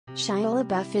Shia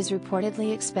LaBeouf is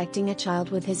reportedly expecting a child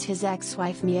with his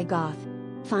ex-wife Mia Goth.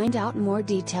 Find out more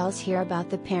details here about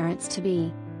the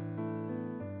parents-to-be.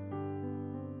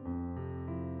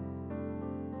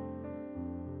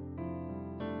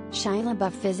 Shia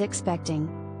LaBeouf is expecting.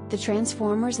 The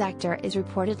Transformers actor is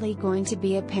reportedly going to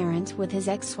be a parent with his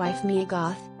ex-wife Mia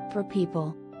Goth, for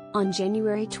People. On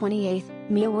January 28,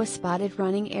 Mia was spotted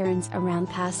running errands around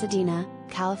Pasadena,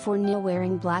 California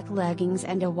wearing black leggings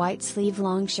and a white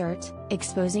sleeve-long shirt,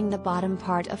 exposing the bottom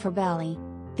part of her belly.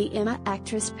 The Emma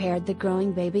actress paired the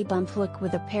growing baby bump look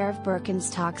with a pair of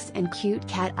Birkenstocks and cute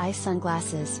cat eye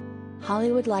sunglasses.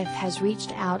 Hollywood Life has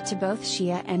reached out to both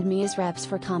Shia and Mia's reps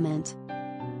for comment.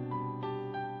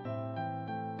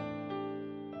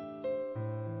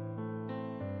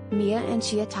 Mia and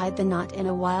Shia tied the knot in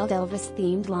a wild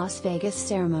Elvis-themed Las Vegas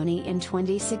ceremony in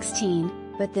 2016,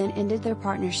 but then ended their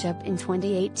partnership in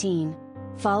 2018.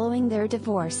 Following their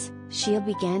divorce, Shia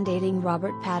began dating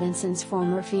Robert Pattinson's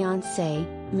former fiancé,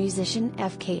 musician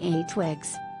FKA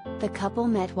Twigs. The couple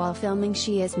met while filming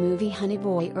Shia's movie Honey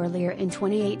Boy earlier in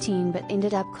 2018 but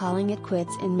ended up calling it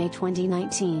quits in May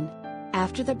 2019.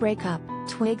 After the breakup,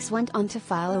 Twigs went on to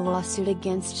file a lawsuit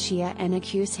against Shia and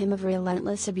accuse him of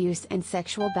relentless abuse and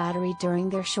sexual battery during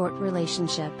their short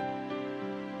relationship.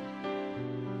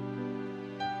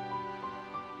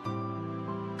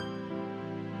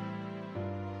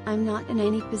 "I'm not in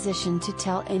any position to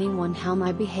tell anyone how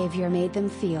my behavior made them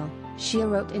feel," Shia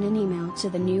wrote in an email to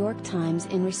the New York Times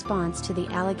in response to the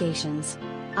allegations.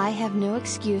 "I have no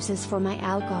excuses for my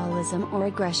alcoholism or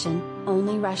aggression,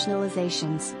 only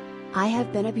rationalizations. I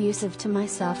have been abusive to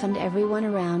myself and everyone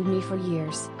around me for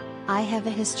years. I have a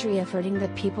history of hurting the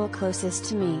people closest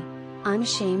to me. I'm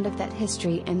ashamed of that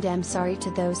history and am sorry to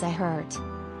those I hurt.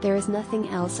 There is nothing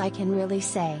else I can really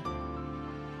say."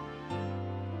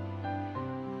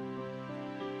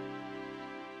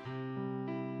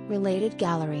 Related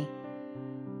gallery.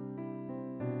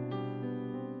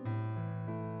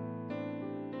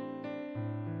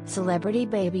 Celebrity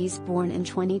babies born in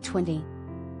 2020.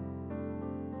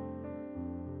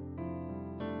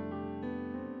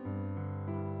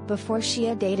 Before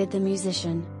Shia dated the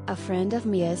musician, a friend of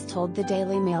Mia's told the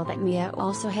Daily Mail that Mia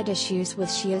also had issues with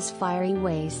Shia's fiery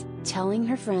ways, telling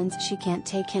her friends she can't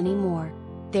take any more.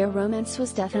 Their romance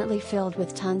was definitely filled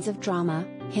with tons of drama,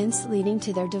 hence leading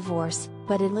to their divorce,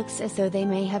 but it looks as though they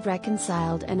may have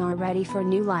reconciled and are ready for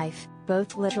new life,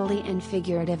 both literally and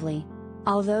figuratively.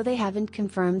 Although they haven't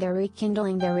confirmed they're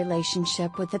rekindling their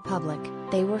relationship with the public,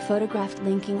 they were photographed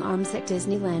linking arms at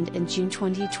Disneyland in June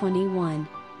 2021.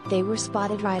 They were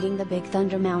spotted riding the Big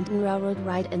Thunder Mountain Railroad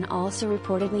ride and also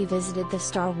reportedly visited the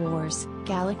Star Wars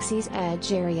Galaxy's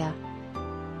Edge area.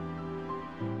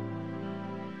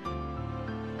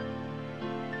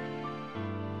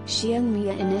 Shia and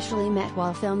Mia initially met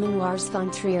while filming Lars von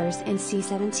Trier's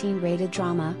NC-17 rated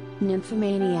drama,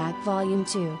 Nymphomaniac Volume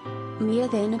 2. Mia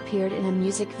then appeared in a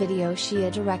music video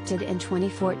Shia directed in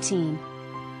 2014.